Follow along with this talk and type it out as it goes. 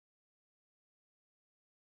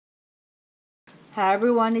Hi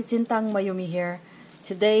everyone, it's Sintang, Mayumi here.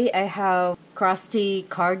 Today I have crafty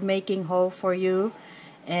card making haul for you,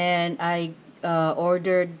 and I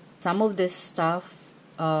ordered some of this stuff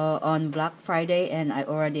on Black Friday, and I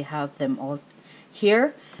already have them all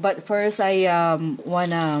here. But first I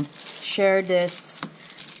wanna share this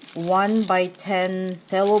 1x10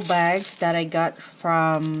 cello bags that I got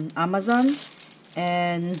from Amazon,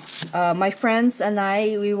 and my friends and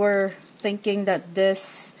we were thinking that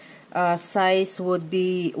this size would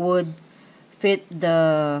fit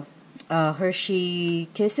the Hershey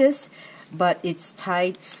Kisses, but it's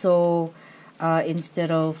tight, so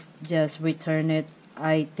instead of just return it,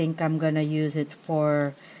 I think I'm gonna use it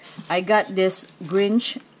for. I got this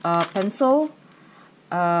Grinch pencil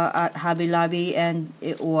at Hobby Lobby, and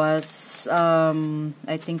it was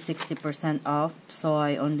I think 60% off, so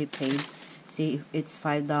I only paid, see, it's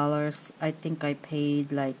 $5. I think I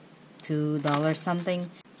paid like $2 something.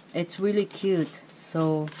 It's really cute,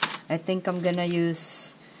 so I think I'm gonna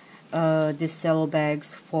use these cello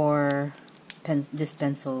bags for this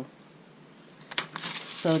pencil.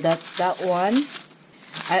 So that's that one.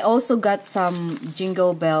 I also got some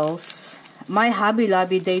jingle bells. My Hobby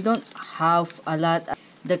Lobby, they don't have a lot.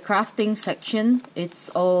 The crafting section, it's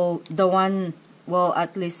all the one, well,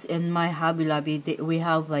 at least in my Hobby Lobby, we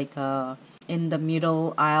have like in the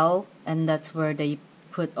middle aisle, and that's where they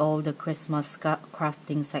put all the Christmas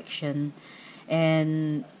crafting section.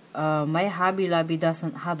 And my Hobby Lobby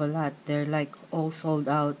doesn't have a lot. They're like all sold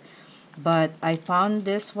out. But I found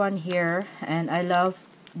this one here, and I love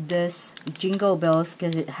this jingle bells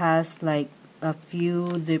because it has like a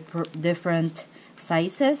few different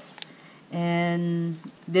sizes, and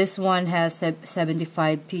this one has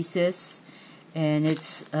 75 pieces, and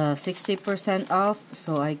it's 60% off,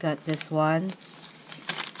 so I got this one.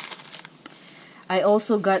 I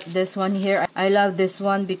also got this one here. I love this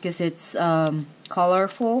one because it's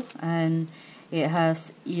colorful, and it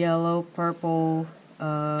has yellow, purple,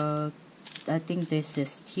 I think this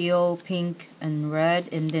is teal, pink, and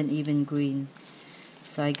red, and then even green.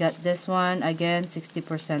 So I got this one, again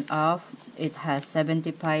 60% off. It has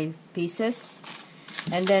 75 pieces.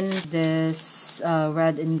 And then this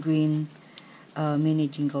red and green mini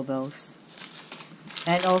jingle bells.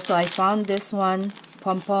 And also I found this one,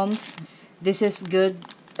 pom-poms. This is good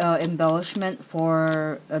embellishment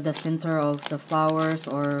for the center of the flowers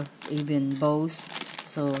or even bows.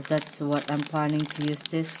 So that's what I'm planning to use,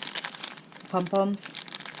 this pom-poms.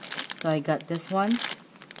 So I got this one.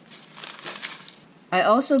 I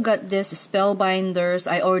also got this Spellbinders.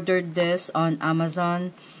 I ordered this on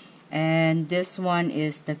Amazon, and this one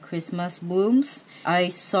is the Christmas blooms. I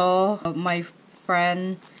saw my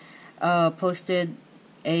friend posted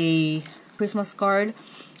a Christmas card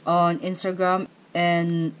on Instagram,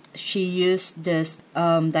 and she used this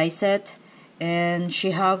die set, and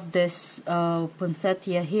she have this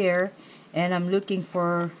poinsettia here, and I'm looking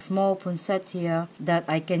for small poinsettia that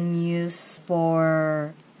I can use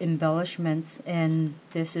for embellishments, and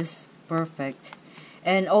this is perfect.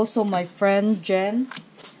 And also my friend Jen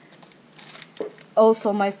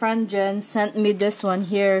sent me this one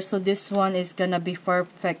here, so this one is gonna be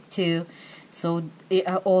perfect too. So it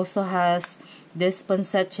also has this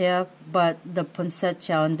poinsettia, but the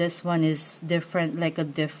poinsettia on this one is different, like a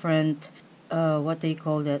different what do you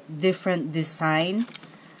call that, different design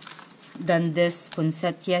than this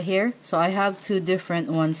poinsettia here. So I have two different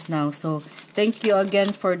ones now. So thank you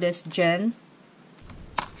again for this, Jen.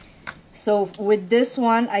 So with this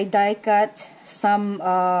one, I die cut some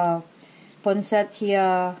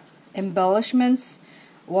poinsettia embellishments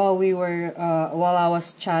while I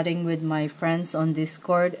was chatting with my friends on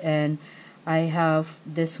Discord, and I have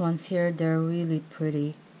this ones here. They're really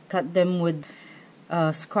pretty. Cut them with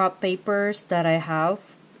scrap papers that I have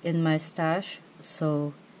in my stash.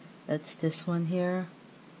 So that's this one here.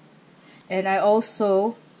 And I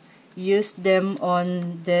also used them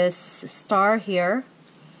on this star here,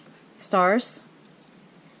 stars.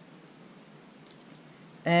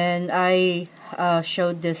 And I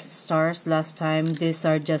showed these stars last time. These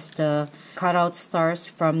are just cutout stars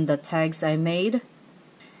from the tags I made.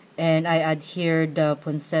 And I adhered the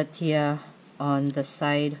poinsettia on the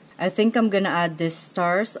side. I think I'm gonna add these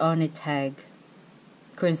stars on a tag,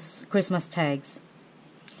 Christmas tags.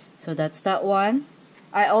 So that's that one.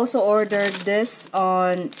 I also ordered this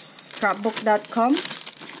on scrapbook.com.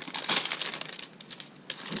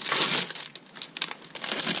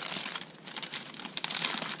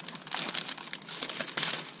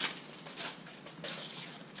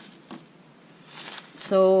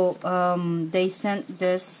 So they sent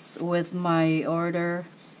this with my order.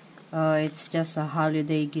 It's just a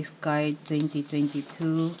holiday gift guide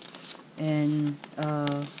 2022. and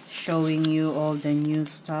showing you all the new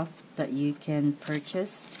stuff that you can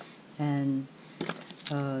purchase and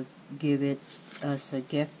give it as a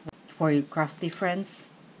gift for your crafty friends.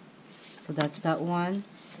 So that's that one.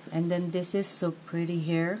 And then this is so pretty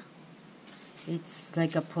here. It's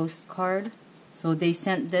like a postcard. So they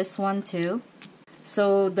sent this one too.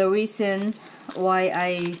 So the reason why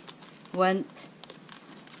I went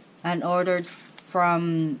and ordered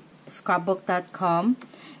from scrapbook.com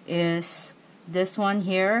is this one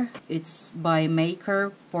here. It's by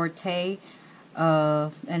maker Forte,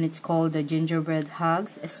 and it's called the Gingerbread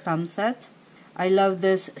Hugs stamp set. I love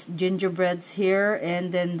this gingerbreads here,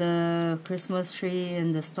 and then the Christmas tree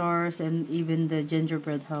and the stars and even the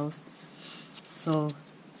gingerbread house. So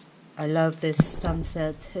I love this stamp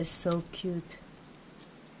set. It's so cute.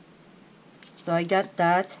 So I got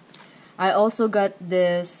that. I also got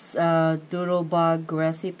this Doodlebug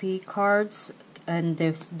recipe cards, and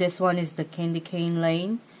this one is the Candy Cane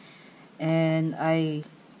Lane, and I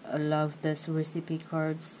love this recipe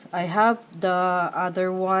cards. I have the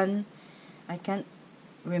other one. I can't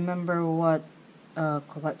remember what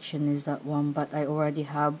collection is that one, but I already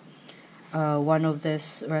have one of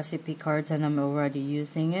this recipe cards and I'm already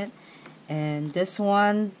using it. And this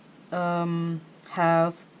one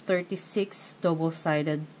have 36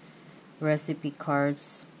 double-sided recipe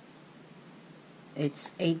cards.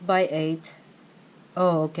 It's 8x8.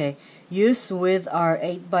 Oh, okay. Used with our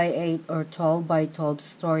 8x8 or 12x12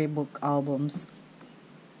 storybook albums.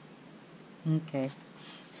 Okay.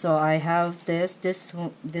 So I have this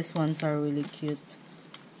ones are really cute.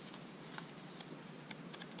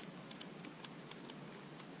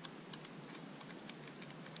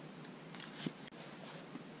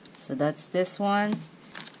 So that's this one.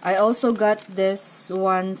 I also got this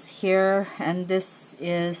ones here, and this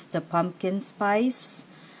is the pumpkin spice.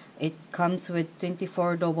 It comes with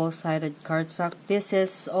 24 double-sided cardstock. This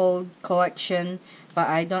is old collection, but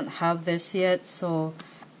I don't have this yet, so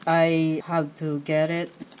I have to get it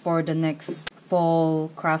for the next fall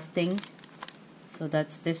crafting. So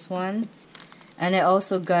that's this one. And I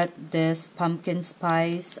also got this pumpkin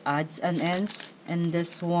spice odds and ends, and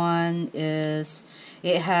this one is,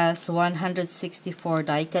 it has 164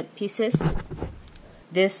 die cut pieces.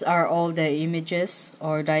 These are all the images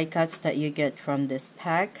or die cuts that you get from this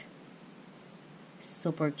pack.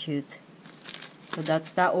 Super cute. So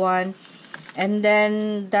that's that one. And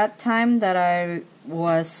then that time that I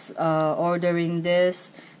was ordering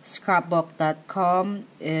this, scrapbook.com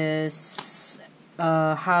is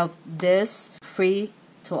have this free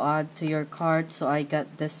to add to your cart. So I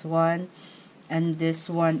got this one, and this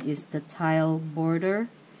one is the tile border,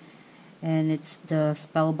 and it's the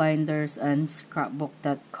Spellbinders and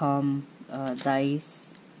scrapbook.com die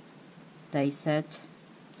set.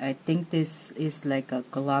 I think this is like a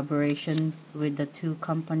collaboration with the two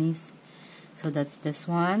companies. So that's this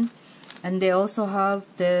one. And they also have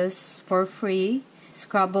this for free,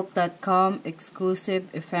 scrapbook.com exclusive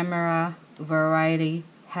ephemera variety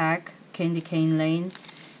hack Candy Cane Lane,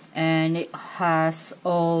 and it has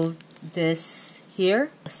all this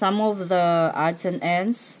here, some of the odds and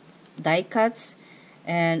ends, die cuts,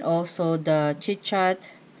 and also the chit chat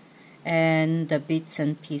and the bits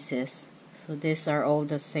and pieces. So these are all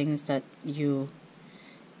the things that you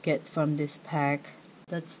get from this pack.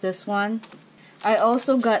 That's this one. I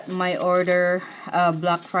also got my order,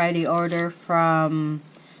 Black Friday order from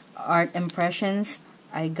Art Impressions.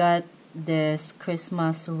 I got this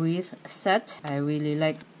Christmas Wreath Set. I really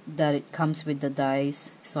like that it comes with the dies,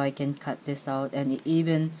 so I can cut this out, and it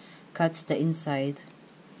even cuts the inside.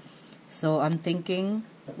 So I'm thinking,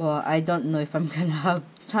 well, I don't know if I'm gonna have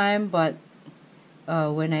time, but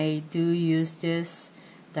when I do use this,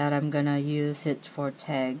 that I'm gonna use it for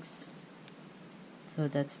tags. So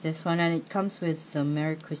that's this one, and it comes with the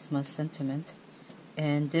Merry Christmas sentiment,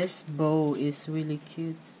 and this bow is really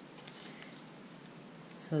cute.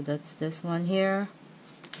 So that's this one here.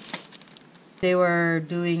 They were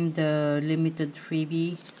doing the limited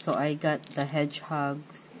freebie, so I got the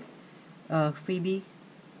hedgehogs freebie.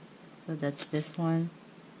 So that's this one.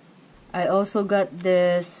 I also got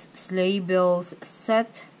this Sleigh Bells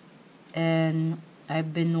Set, and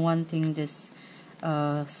I've been wanting this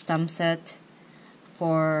stamp set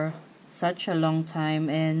for such a long time,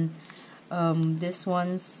 and this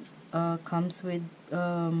one's comes with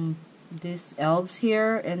these elves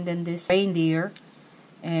here, and then this reindeer,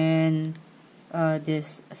 and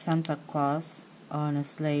this Santa Claus on a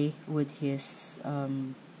sleigh with his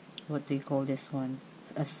what do you call this one,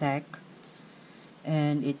 a sack,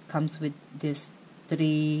 and it comes with this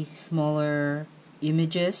 3 smaller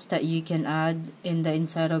images that you can add in the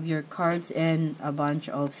inside of your cards and a bunch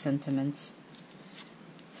of sentiments.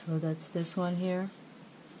 So that's this one here.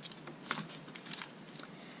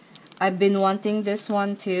 I've been wanting this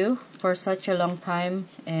one too for such a long time,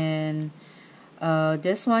 and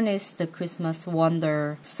this one is the Christmas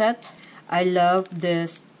Wonder set. I love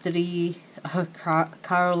this three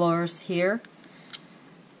carolers here.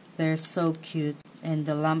 They're so cute, and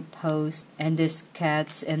the lamppost, and this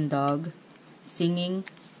cats and dog singing,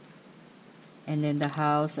 and then the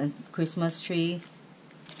house and Christmas tree.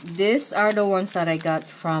 These are the ones that I got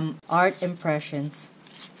from Art Impressions.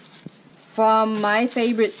 From my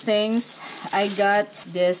favorite things, I got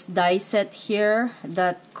this die set here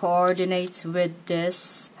that coordinates with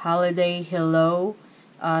this Holiday Hello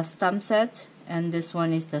stamp set. And this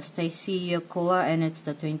one is the Stacy Yakula, and it's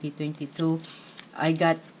the 2022. I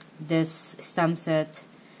got this stamp set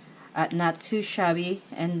at not too shabby.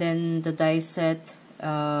 And then the die set,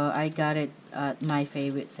 I got it at my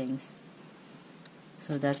favorite things.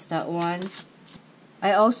 So that's that one.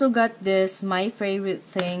 I also got this my favorite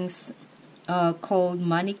things called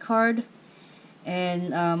money card, and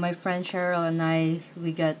my friend Cherryl and I,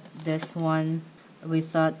 we got this one. We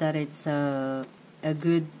thought that it's a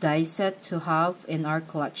good die set to have in our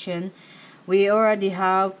collection. We already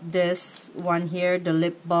have this one here, the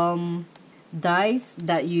lip balm dies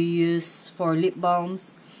that you use for lip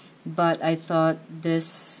balms, but I thought the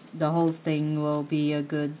whole thing will be a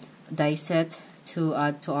good die set to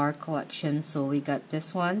add to our collection, so we got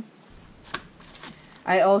this one.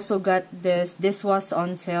 I also got this. This was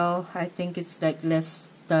on sale. I think it's like less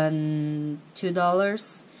than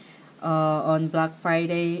 $2 on Black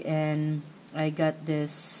Friday, and I got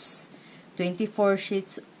this 24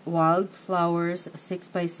 sheets wildflowers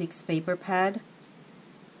 6x6 paper pad.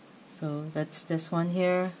 So that's this one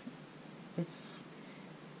here. It's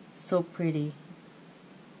so pretty.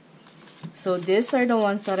 So these are the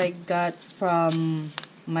ones that I got from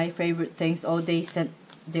my favorite things. Oh, they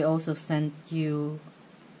also sent you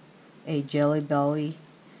a Jelly Belly.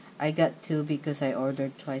 I got two because I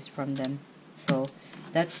ordered twice from them. So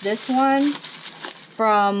that's this one.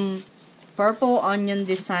 From Purple Onion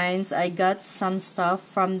Designs, I got some stuff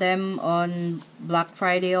from them on Black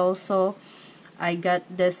Friday also. I got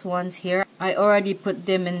this ones here. I already put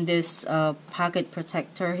them in this pocket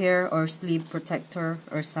protector here, or sleeve protector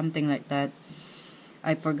or something like that.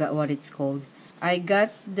 I forgot what it's called. I got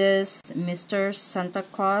this Mr. Santa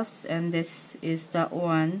Claus, and this is that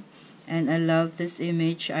one. And I love this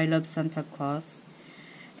image. I love Santa Claus.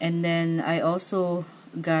 And then I also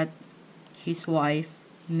got his wife,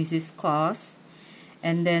 Mrs. Claus.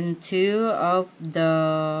 And then two of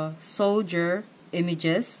the soldier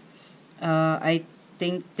images. I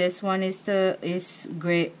think this one is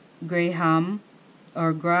Graham,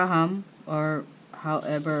 or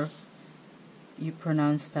however you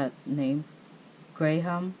pronounce that name.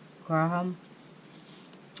 Graham.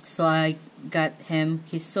 So I got him.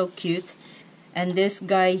 He's so cute. And this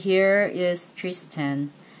guy here is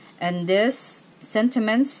Tristan. And this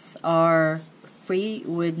sentiments are free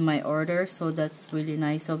with my order, so that's really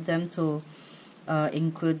nice of them to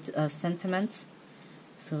include sentiments.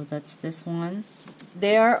 So that's this one.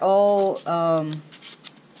 They are all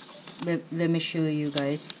let me show you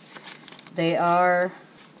guys. They are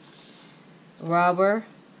rubber,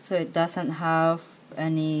 so it doesn't have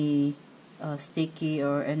any sticky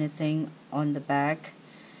or anything on the back,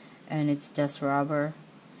 and it's just rubber.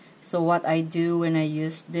 So what I do when I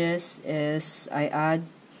use this is I add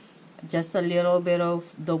just a little bit of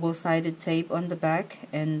double-sided tape on the back,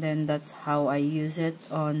 and then that's how I use it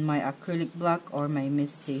on my acrylic block or my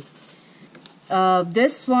Misty.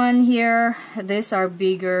 This one here, these are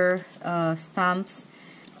bigger stamps.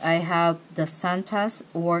 I have the Santa's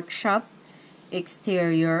Workshop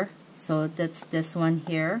exterior, so that's this one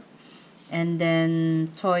here, and then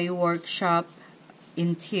Toy Workshop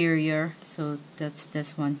interior, so that's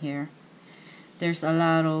this one here. There's a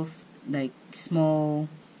lot of like small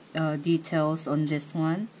details on this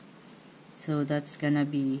one, so that's gonna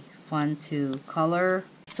be fun to color.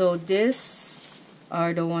 So these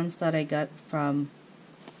are the ones that I got from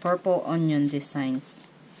Purple Onion Designs.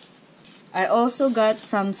 I also got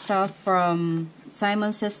some stuff from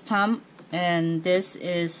Simon Says Stamp, and this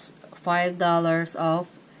is $5 off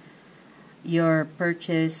your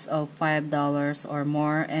purchase of $5 or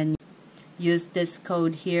more, and use this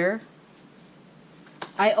code here.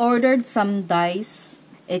 I ordered some dies.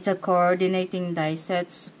 It's a coordinating die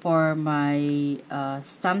sets for my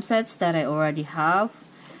stamp sets that I already have,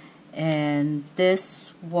 and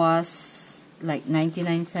this was like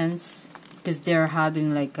 99 cents because they're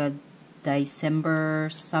having like a December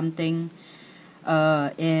something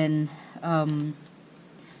and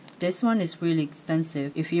this one is really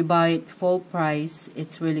expensive. If you buy it full price,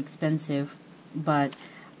 it's really expensive, but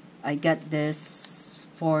I got this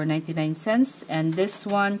for 99 cents, and this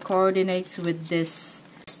one coordinates with this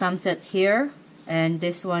stamp set here, and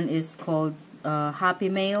this one is called Happy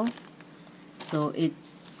Mail, so it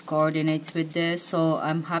coordinates with this. So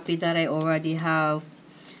I'm happy that I already have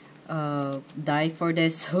die for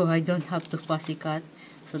this, so I don't have to fussy cut.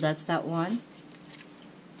 So that's that one.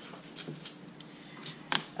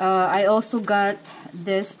 I also got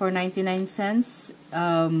this for 99 cents.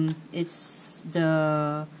 It's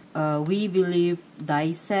the We Believe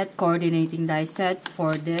die set, coordinating die set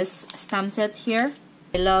for this stamp set here.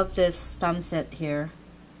 I love this stamp set here.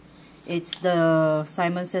 It's the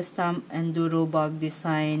Simon Says stamp and Doodlebug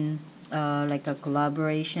design, like a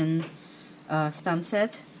collaboration stamp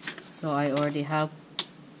set. So I already have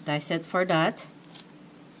die set for that.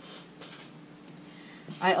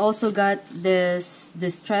 I also got this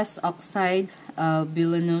Distress Oxide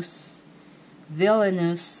Villainous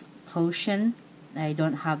Potion. I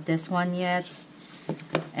don't have this one yet.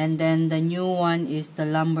 And then the new one is the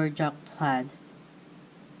Lumberjack Plaid.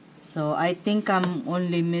 So I think I'm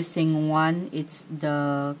only missing one. It's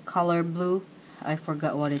the color blue. I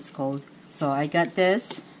forgot what it's called. So I got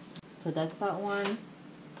this. So that's that one.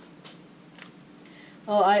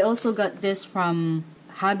 Oh, I also got this from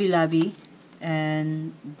Hobby Lobby.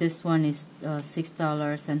 And this one is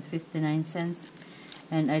 $6.59.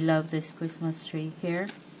 And I love this Christmas tree here.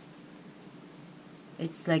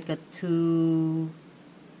 It's like a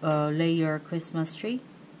 2-layer Christmas tree,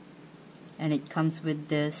 and it comes with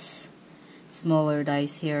this smaller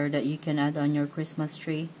dice here that you can add on your Christmas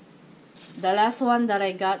tree. The last one that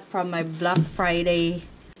I got from my Black Friday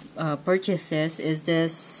purchases is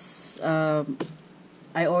this.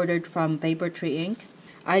 I ordered from Paper Tree Ink.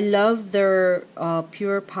 I love their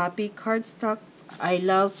Pure Poppy cardstock. I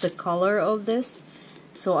love the color of this,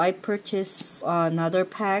 so I purchased another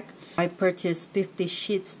pack. I purchased 50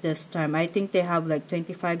 sheets this time. I think they have like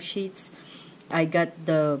 25 sheets. I got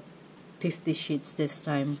the 50 sheets this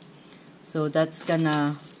time, so that's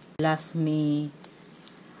gonna last me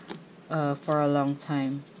for a long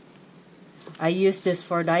time. I use this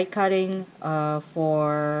for die cutting,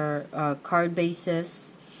 for card bases,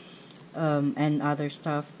 and other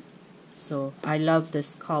stuff. So I love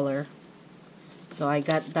this color, so I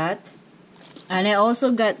got that. And I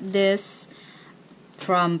also got this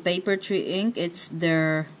from Paper Tree Ink. It's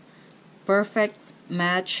their Perfect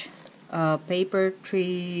Match Paper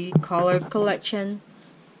Tree color collection,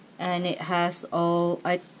 and it has all,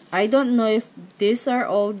 I don't know if these are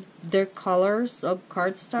all their colors of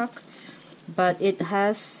cardstock, but it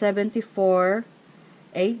has 74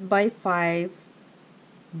 8x5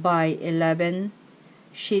 by 11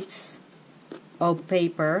 sheets of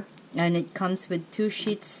paper, and it comes with 2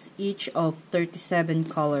 sheets each of 37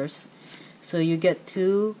 colors. So you get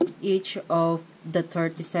 2 each of the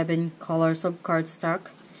 37 colors of cardstock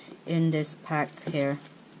in this pack here.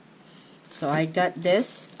 So I got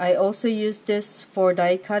this. I also use this for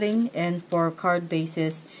die cutting and for card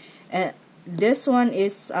bases. And this one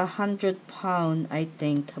is 100 pound, I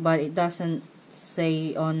think, but it doesn't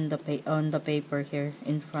say on the paper here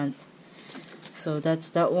in front. So that's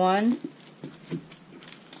that one.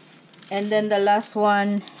 And then the last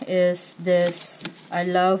one is this. I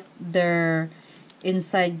love their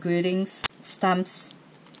Inside Greetings stamps,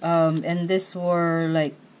 and this were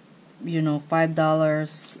like, you know, $5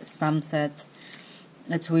 stamp set.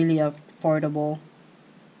 It's really affordable.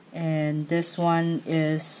 And this one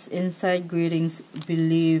is Inside Greetings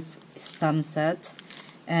Believe stamp set,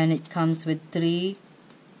 and it comes with 3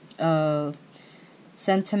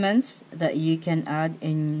 sentiments that you can add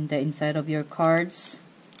in the inside of your cards.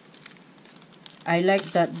 I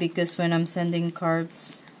like that because when I'm sending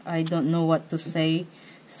cards, I don't know what to say,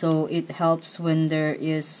 so it helps when there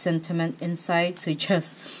is sentiment inside. So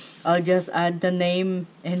I'll just add the name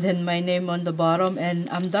and then my name on the bottom, and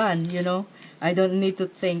I'm done, you know. I don't need to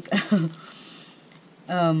think.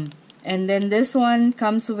 And then this one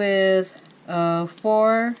comes with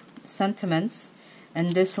 4 sentiments,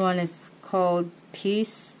 and this one is called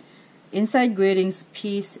Peace, Inside Greetings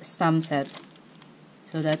Peace stamp set.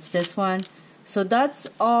 So that's this one. So that's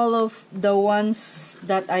all of the ones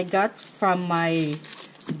that I got from my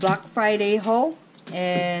Black Friday haul,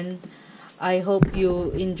 and I hope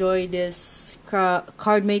you enjoy this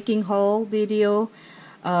card making haul video.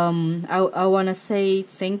 I want to say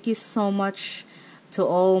thank you so much to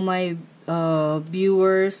all my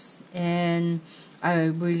viewers, and I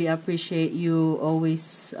really appreciate you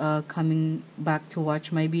always coming back to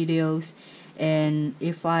watch my videos. And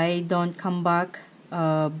if I don't come back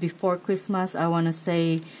before Christmas, I want to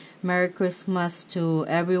say Merry Christmas to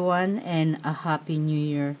everyone and a Happy New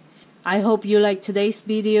Year. I hope you liked today's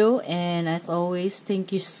video, and as always,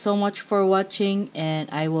 thank you so much for watching, and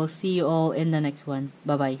I will see you all in the next one.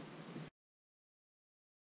 Bye bye.